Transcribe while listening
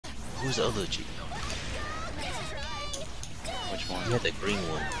who's the other chick? Which one? You had that green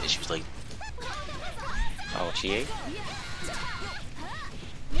one, and she was like, oh, she ate?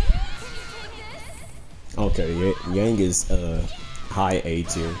 Okay, Yang is high A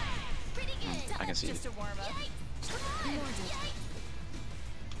tier. I can see it.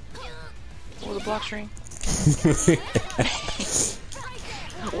 What was the block string?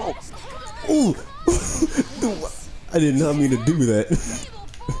 whoa! Ooh! I did not mean to do that.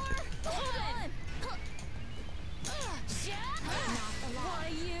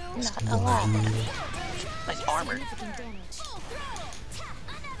 Not allowed. Nice armor.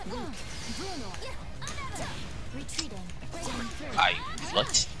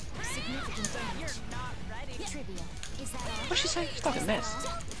 What? What'd she say? She's talking mess.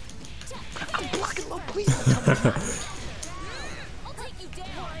 I'm blocking low, please don't tell me.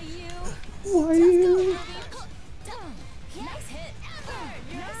 Why you?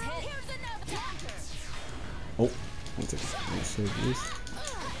 Oh, let me save this.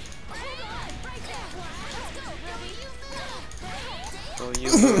 Oh, you.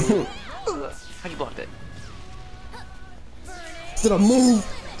 How'd you block that? Did I move?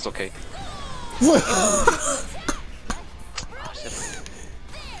 It's okay. What?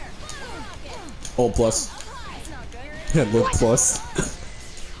 Oh, plus. Yeah, look plus.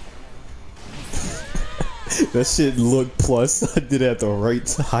 That shit looked plus. I did it at the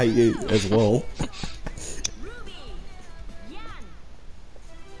right height as well.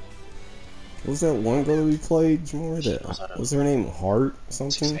 What was that one girl that we played, Jamor? That was her name Heart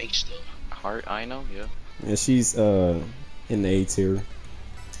something? Heart, I know, yeah. Yeah, she's in the A tier.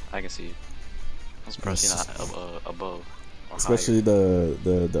 I can see it. I was pressing above. Or especially higher.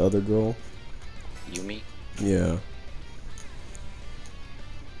 the other girl. Yumi? Yeah.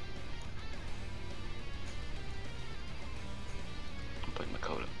 I'm playing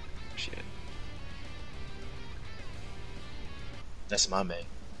Makoto. Shit. That's my man.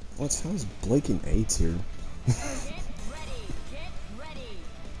 How's Blake in A tier?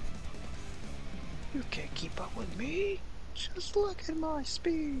 You can't keep up with me. Just look at my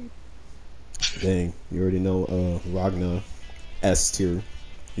speed. Dang, you already know Ragnar S tier.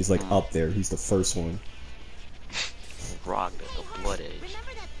 He's like up there. He's the first one. Ragnar, the blood edge.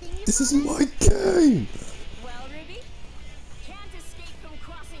 This is my game. Well, Ruby, can't escape from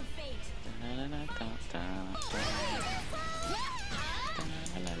crossing fate.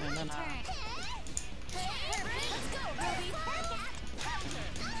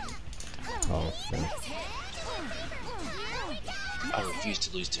 Oh, man. I refuse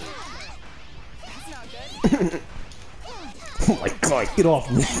to lose to it. Oh my god, get off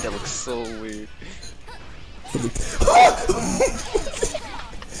me. That looks so weird.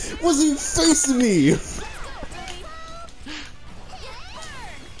 What's he facing me?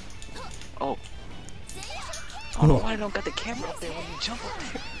 Oh. I don't know why I don't got the camera up there when you jump up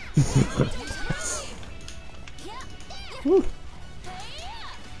there.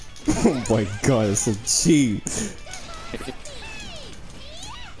 Oh my god, it's so cheap.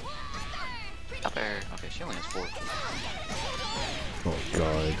 Up there. Okay, she only has 4. Oh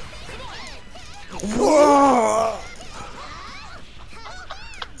god. Whoa!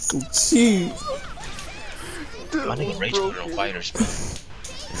 So cheap. My nigga rage quit on fighters, man.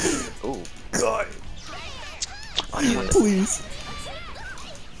 Oh God. please. Please.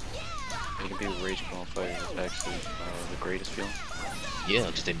 You can be a rage ball fighter. That's actually the greatest feeling. Yeah,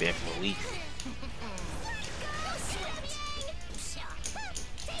 because they banned from the league.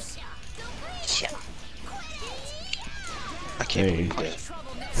 I can't believe that.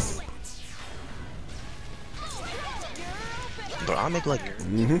 Bro, I make like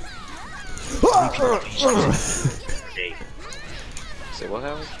 3 people rage quit per day. Say what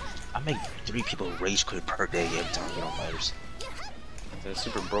happened? I make 3 people rage quit per day every time I get on fighters. That's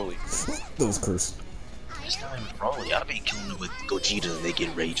super broly. That was cursed. It's not even wrong. I be killing them with Gogeta and they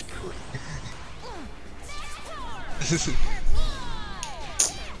get rage quit.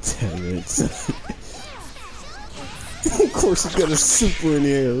 Damn it. Of course he's got a super in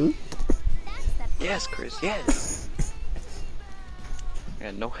the air. Yes, Chris, yes! I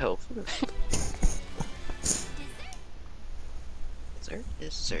got no health. Sir?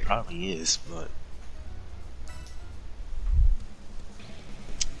 Yes, sir. Probably is, but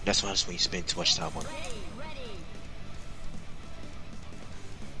that's why I just when you spend too much time on it.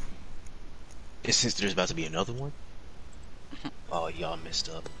 And since there's about to be another one, oh y'all messed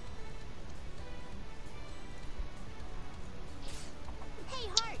up.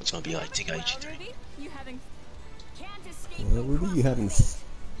 It's gonna be like Tenkaichi 3. Well, Ruby, you having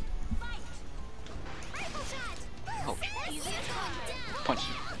Ouch. Punch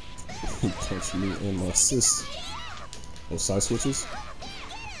you. He punched me and my assist. Oh, side switches?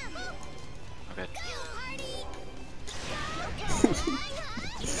 Okay.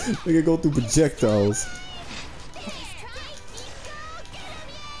 They can go through projectiles.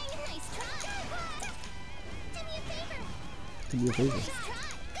 Do me a favor.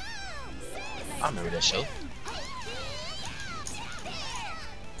 I remember that show.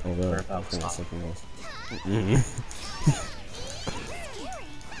 Oh, that. I forgot something else.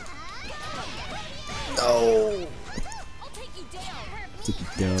 No! Took you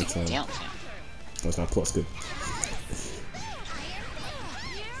downtown. Downtown. That's not plus good.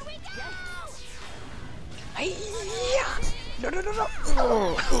 No, no, no, no.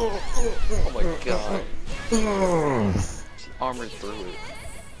 Oh my god. She armored through it.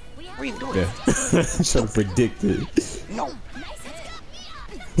 What are you doing? Yeah. I'm trying to predict it. No.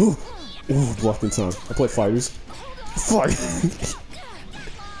 Ooh, blocked in time. I play fighters. Fuck.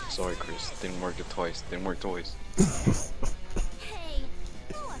 Sorry, Chris. Didn't work it twice. Didn't work twice. Hey,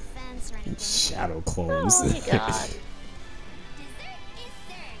 no offense or anything. Shadow clones. Oh my god. Dessert is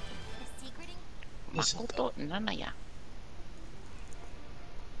served. The secret Makoto nanaya.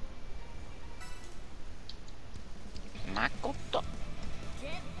 Makoto.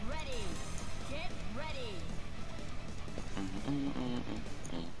 Get ready. Get ready.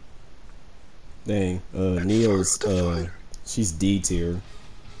 Dang, Neo's, she's D tier.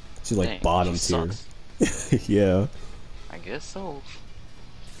 She's like Dang, bottom she tier. sucks. Yeah. I guess so.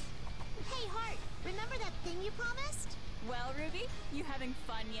 Hey, Heart, remember that thing you promised? Well, Ruby, you having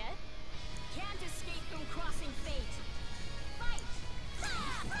fun yet? Can't escape from crossing fate. Fight!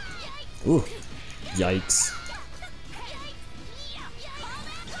 Ooh. Yikes.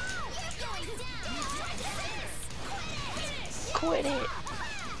 Quit it.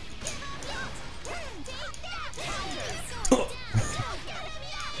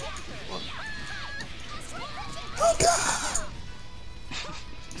 Oh god!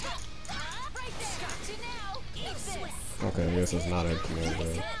 Okay, I guess it's not a command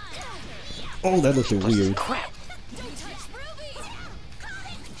though. Oh, that looked weird. Crap.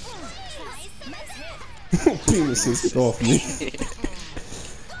 Penises, get off me.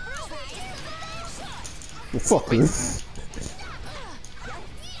 Fuck her.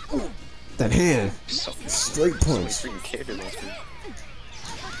 That hand. So Straight punch. freaking characters on screen.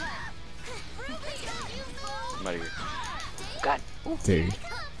 I'm out of here. God. Dude.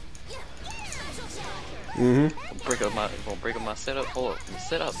 Mm-hmm. Gonna break up my setup. Hold up.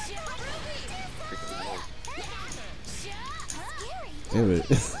 Set up. Damn it.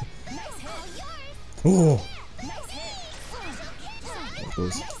 Oh.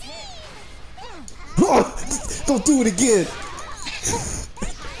 Oh, don't do it again.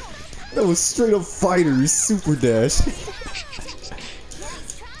 That was straight up fighters super dash.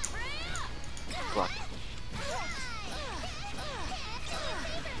 Block.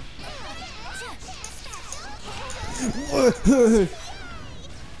 What?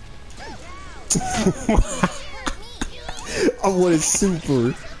 I wanted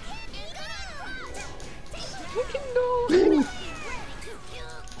super.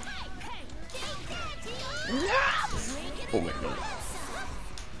 Oh my god.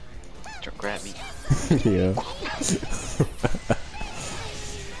 Don't grab me. Yeah.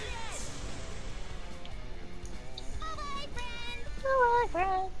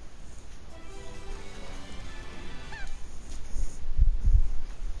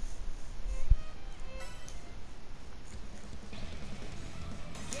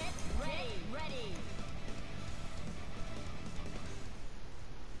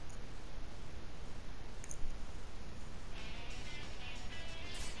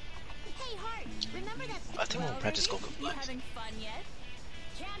 Remember that I think I'm gonna practice Goku Black.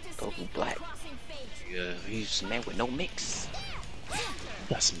 Goku Black. Yeah, He's a man with no mix.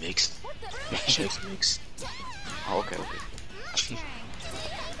 that's mixed. Shake's mixed. Oh, okay.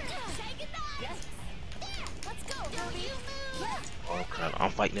 Oh crap,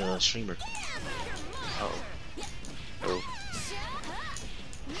 I'm fighting a streamer. Oh. Oh.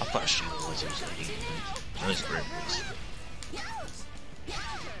 I fought a streamer once, it was like, it was great.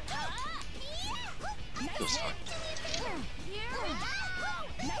 It was fun.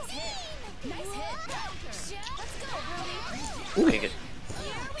 Okay, good.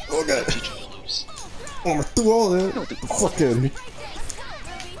 Oh god. Teach you to lose. Oh, I'm through all that. Get the fuck out of me.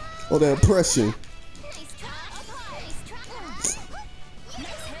 All that oppression.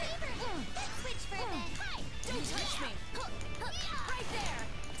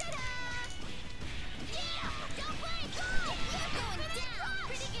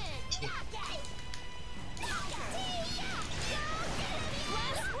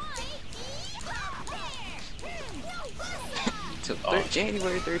 So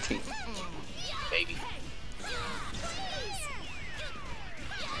January 13th. Baby.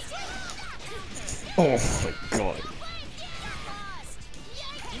 Oh my god.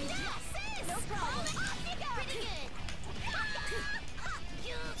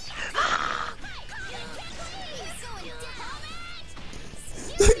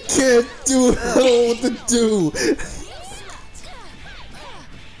 I can't do it. I don't know what to do.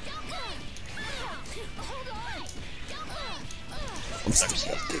 I'm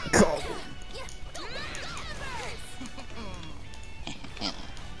stuck. Get caught. Oh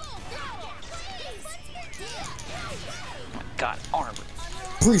my god, armor.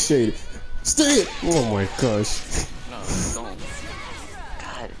 Appreciate it. Stay it. Oh my gosh. No, don't.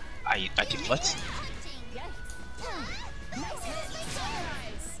 God. I deflect.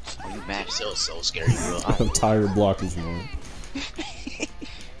 Oh, you mad? So scary, bro. I'm tired of blocking you, man.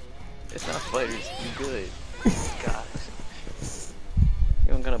 It's not fighters. You good. God.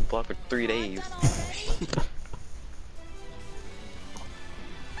 You ain't gonna block for 3 days.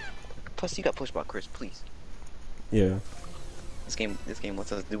 Plus, you got pushed by Chris, please. Yeah. This game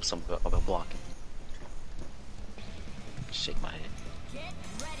lets us do some about blocking. Shake my head. Get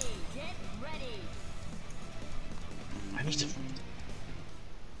ready, get ready. I need to.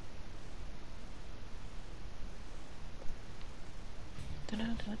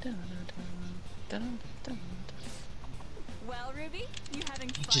 Well, Ruby, you having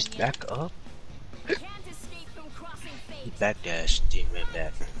You fun just yet? back up. Can't escape from crossing He fate. backdash. Then ran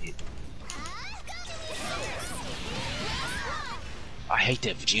back. I hate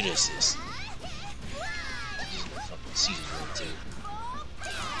that Vegeta assist. Fucking season 1 too.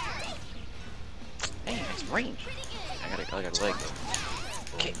 Hey, nice range. I got a leg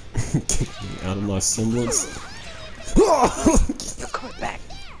though. Okay, Out of my semblance. you're coming back.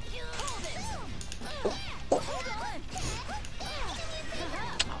 Oh,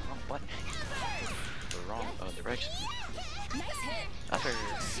 wrong button. The wrong direction. Nice hit. I heard.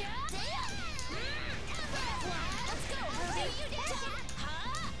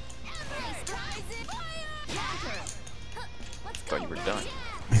 Thought you were done.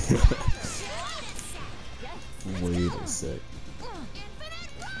 Wait a sec.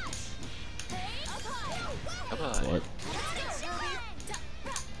 Bye-bye. What?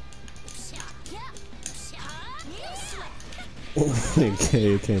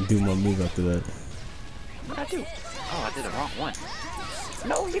 Okay, I can't do my move after that. What'd I do? Oh, I did the wrong one.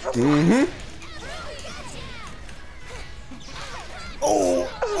 No, leave her. Oh!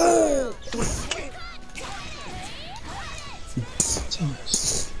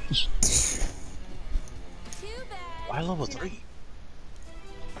 Why level 3?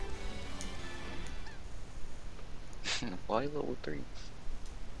 Why level 3?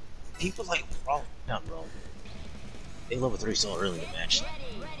 People like wrong, not wrong. They level 3 so early in the match.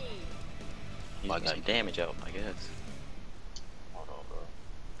 You Like got that. damage out, I guess. Hold on, bro.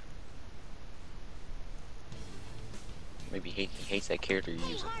 Maybe he hates that character you're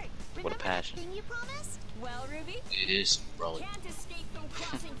using. What a passion. Thing you promised? Well, Ruby, It is, bro. can't escape from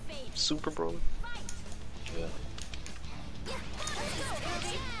crossing fate. Super bro. Yeah.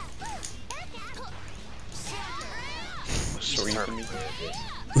 Sorry for me.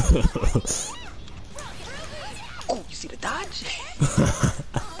 Oh, you see the dodge?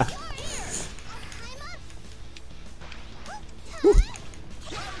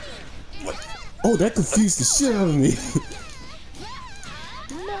 Oh, that confused the shit out of me.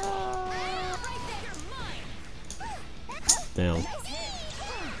 Damn.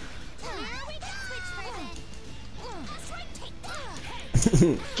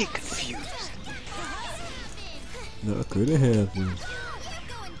 Get confused. That could have happened.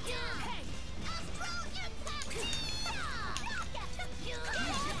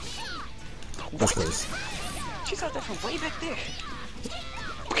 That's close. She got that from way back there.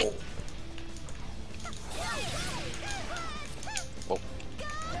 Whoa.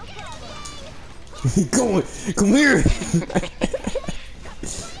 Going, come here.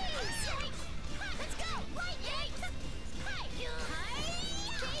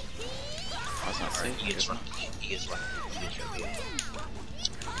 I was not saying He is right. He is right. He is right.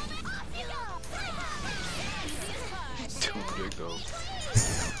 too big though.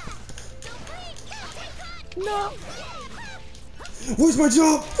 Where's my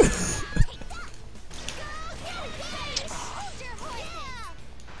jump?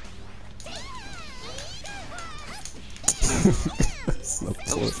 That's not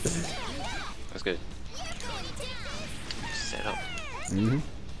close. That's good. Set up.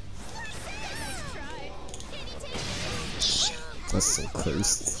 That's so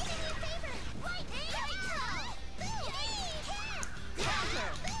cursed.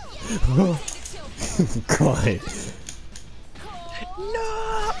 God.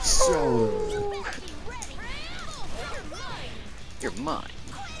 No! So. You're mine.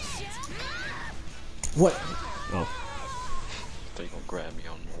 What? Oh. They're gonna grab me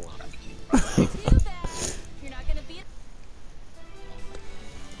on the line. You're not gonna be.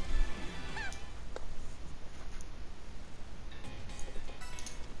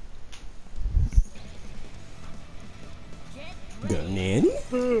 The nanny?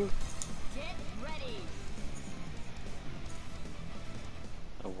 Get ready.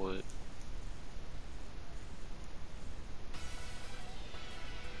 I would.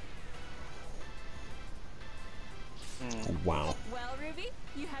 Wow. Well, Ruby,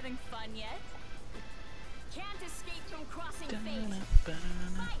 you having fun yet? Can't escape from crossing fate.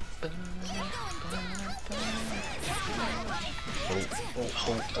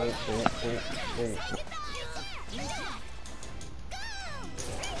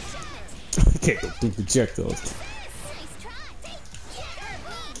 I can't go through projectiles. Nice try.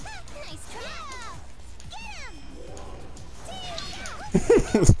 Nice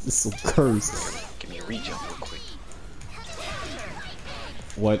try. This is so cursed. Give me a rejump real quick.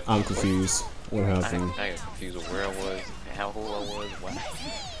 What? I'm confused. What I happened? got confused with where I was and how old I was. What?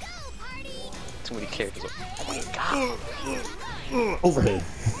 Too many characters. Oh my god. Overhead.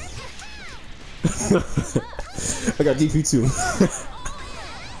 I got DP too.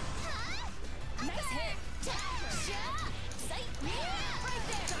 Nice hit. Sight. Right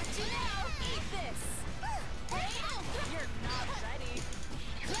there. Got you now. Eat this. You're not ready.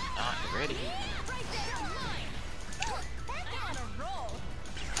 Not ready. Right there. You're mine. I'm on a roll.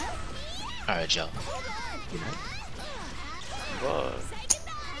 Alright, y'all. What?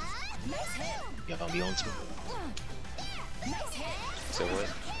 Nice hit. Y'all gonna be on tomorrow? Nice hit. So what?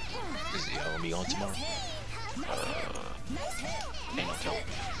 Y'all gonna be on tomorrow? Ain't no telling.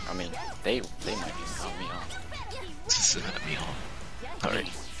 I mean, they might be calling me on. This is gonna be on.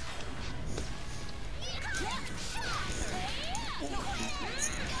 Alright.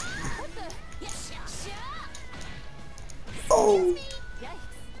 Oh!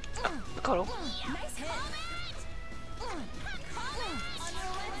 Mikado. Nice hit.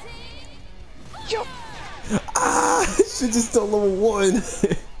 Yo! Ah! Shit just done level 1.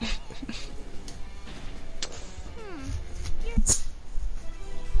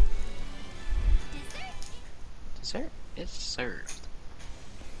 Dessert is served.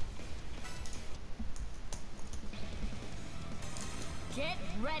 Get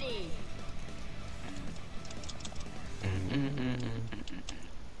ready.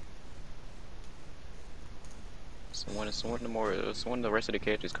 So when the rest of the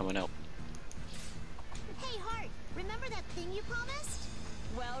characters coming out? Hey, Heart. Remember that thing you promised?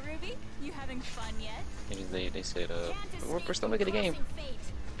 Well, Ruby, you having fun yet? They said we're still making the game.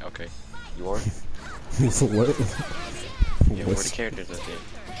 Okay, you are. What? Yeah, we're the characters of the game.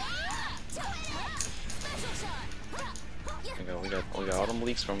 We got all them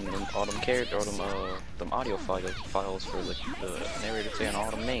leaks from all them them audio files for the narrator saying all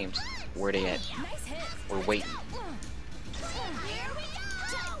them names. Where they at? We're waiting.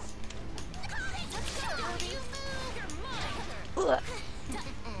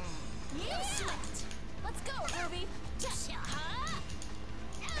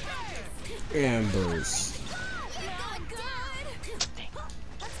 Ambers.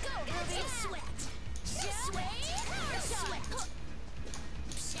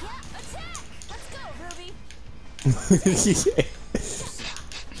 Yeah.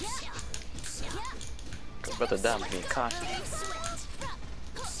 About to die, being cautious.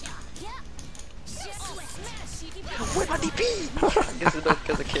 Where's my DP? Guess it's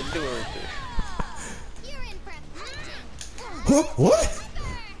because I can't do everything. Huh? What?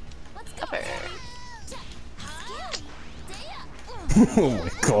 Okay. Oh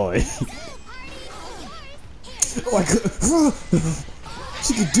my god. Oh my god.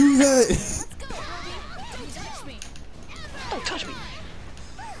 She could do that. Don't touch me.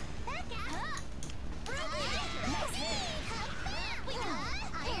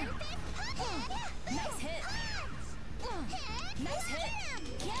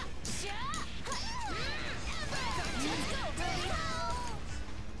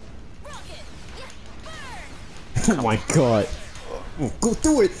 Oh my god. Oh, go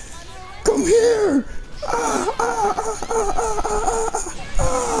through it. Come here. Ah, ah, ah, ah, ah,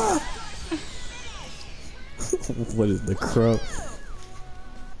 ah. What is the crow?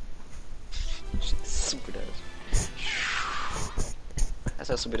 Super dash. That's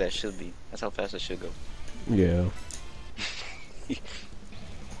how super dash should be. That's how fast it should go. Yeah.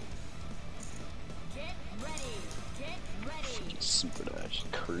 Super dash.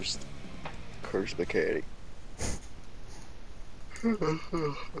 Cursed. Cursed mechanic.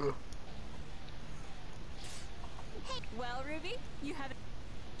 Well, Ruby, you haven't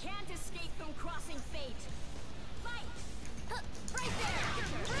can't escape from crossing fate. Fight! Right there!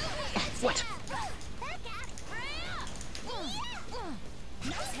 What?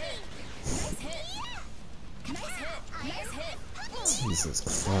 Nice hit! Nice hit! Nice hit! Nice hit! Jesus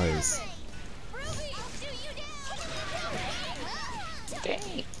Christ. Ruby, I'll shoot you down!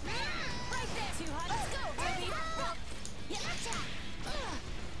 Dang. Right there! Too hot. Let's go, Ruby!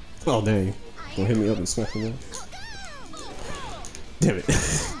 Oh dang. Don't hit me up and smack me. Damn it.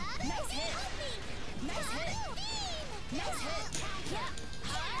 Nice hit! Nice hit! Nice hit!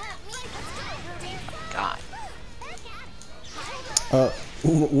 God.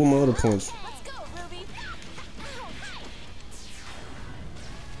 What my other punch? Let's go, Ruby!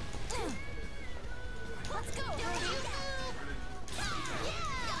 Let's go, Ruby!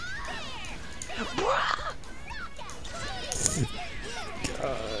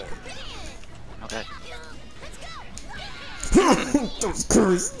 Okay. That was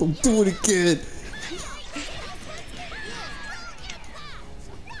cursed. Don't do it again.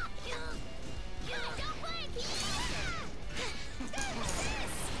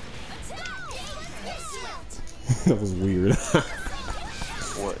 That was weird.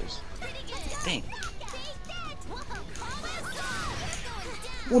 Was. Dang.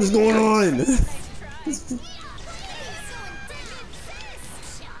 What is going on?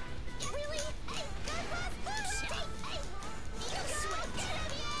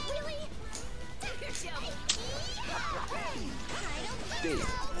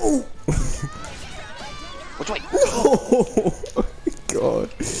 Oh. Which way? Oh my god.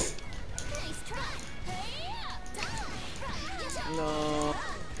 No.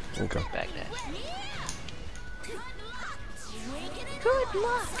 Okay. Back that. Good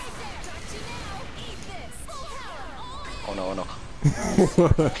luck! Oh no, oh no.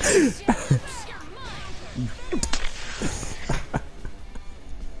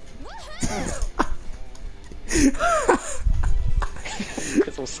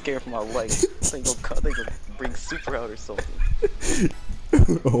 Cause I'm scared for my legs. They go bring super out or something.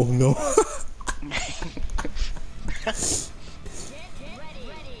 Oh no.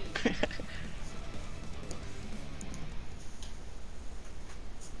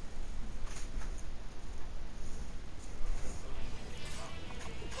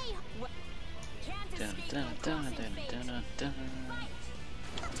 Dun, dun, dun, dun, dun, dun, dun.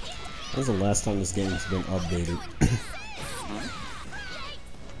 When's the last time this game's been updated?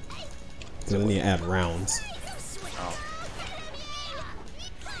 Cause I need to add rounds.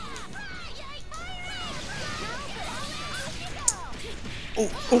 Oh.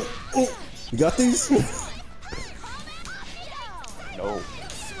 Oh. You got these? No.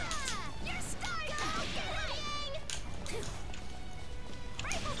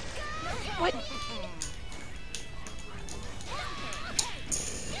 What?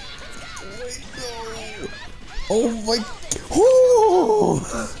 Oh my. Oh!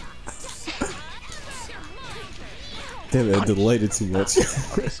 Damn it, I delayed it too much.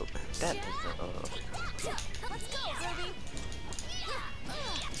 Okay, so that is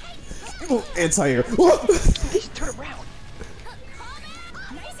Oh, anti-air. Oh! Just turn around.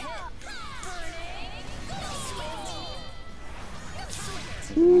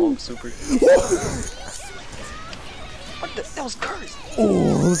 Monk super. What the? That was cursed.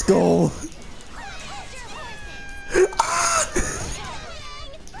 Oh, let's go.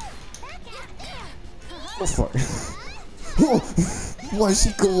 Oh fuck. Oh, why did she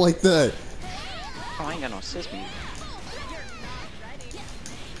go like that? Oh, I ain't got no assist me.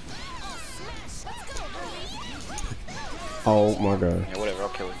 Oh my god. Yeah, whatever, I'll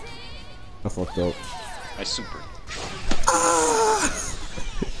kill it. I fucked up. My super. Ah!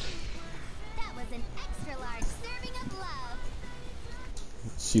 That was an extra large serving of love.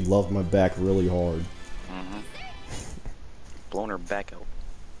 She loved my back really hard. Mm-hmm. Blown her back out.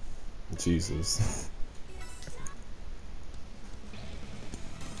 Jesus.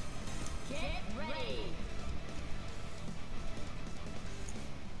 Get ready.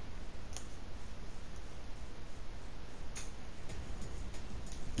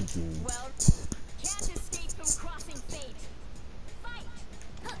 Well, can't escape from crossing fate. Fight.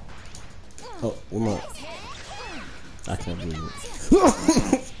 Oh, where am I can't believe it.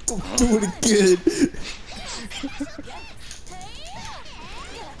 Don't do it again.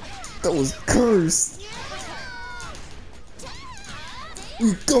 That was cursed. Where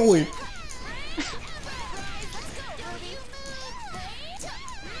you going?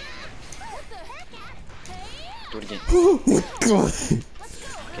 Do it again. Oh my god!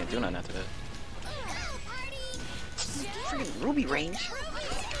 Can't do nothing after that. Freaking Ruby range.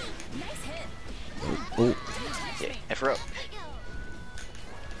 Oh, Yeah, F her up.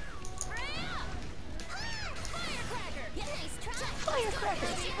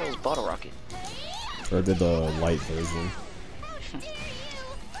 That was bottle rocket. or did the light version.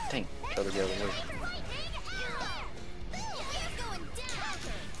 Dang, try to the other way.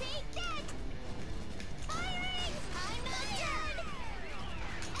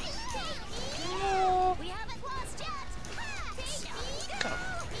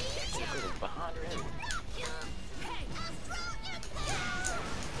 Behind her head.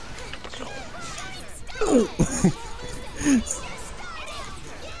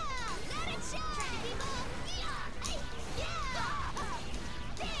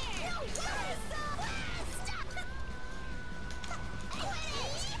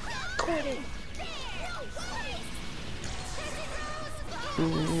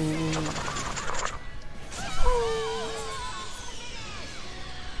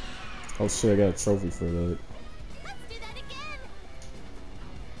 Oh shit, I got a trophy for that.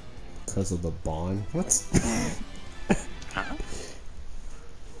 Because of the bond? What? Huh?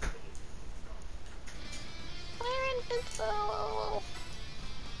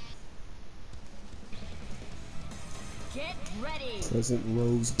 Get ready. Crescent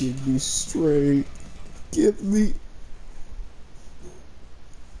Rose, give me straight. Give me.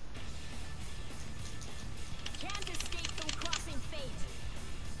 Can't escape from crossing fate.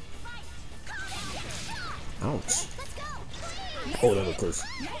 Fight. Ouch. Let's go. Oh, that of course.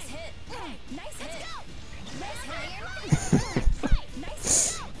 Nice hit. Nice hit. Nice hit.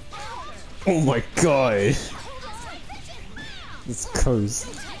 Nice hit. Oh my god. It's cursed.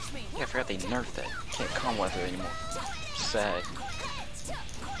 Yeah, I forgot they nerfed that. Can't combo with it anymore. Sad.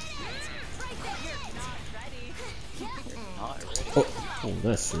 Not ready. Oh, oh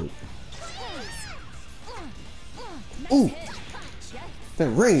that shit. Ooh, that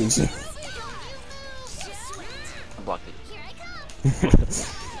range. I blocked it.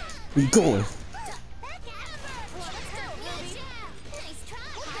 Where you going?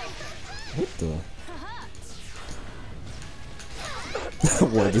 What the? I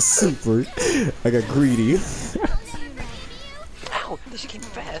wanted the super. I got greedy. Ow! This came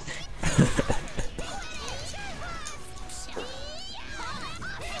fast.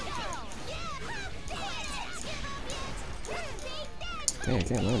 Dang, I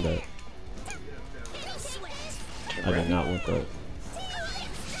can't land that. I did not want that.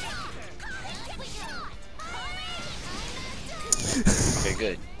 Okay,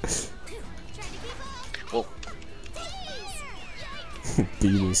 good. Whoa,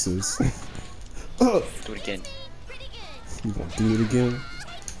 Penises. Oh, do it again. you gonna do it again?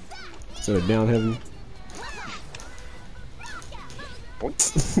 Instead of down heavy?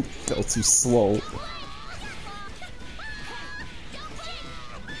 Fell too slow.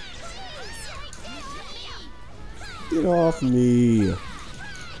 Get off me.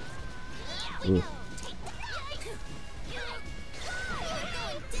 Ugh.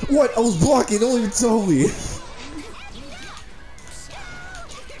 What? I was blocking, don't even tell me.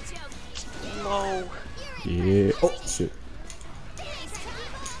 Low. Yeah. Oh, shit.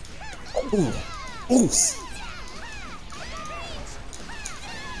 Ooh. Ooh.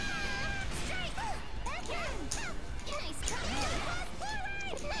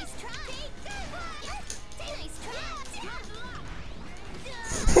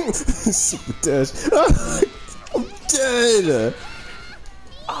 Super dash. I'm dead.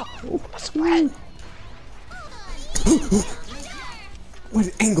 Oh, a splat. What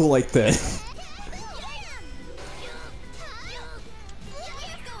an angle like that?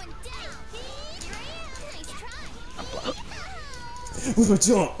 I'm blocked. Where's my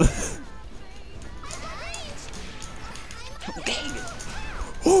jump? Dang it.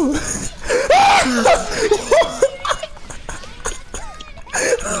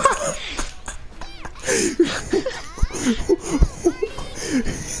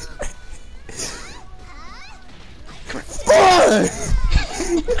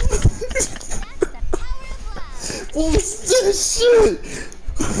 What was this shit?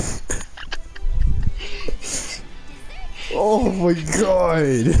 Oh my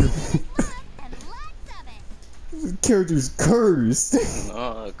god. The character's cursed.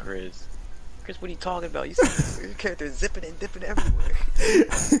 Oh, Chris. Chris, what are you talking about? You see your character zipping and dipping everywhere.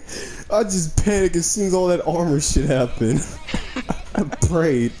 I just panicked as soon as all that armor shit happened. I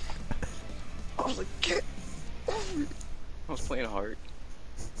prayed. I was like, get over it. I was playing hard.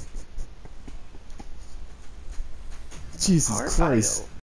 Jesus Hard Christ.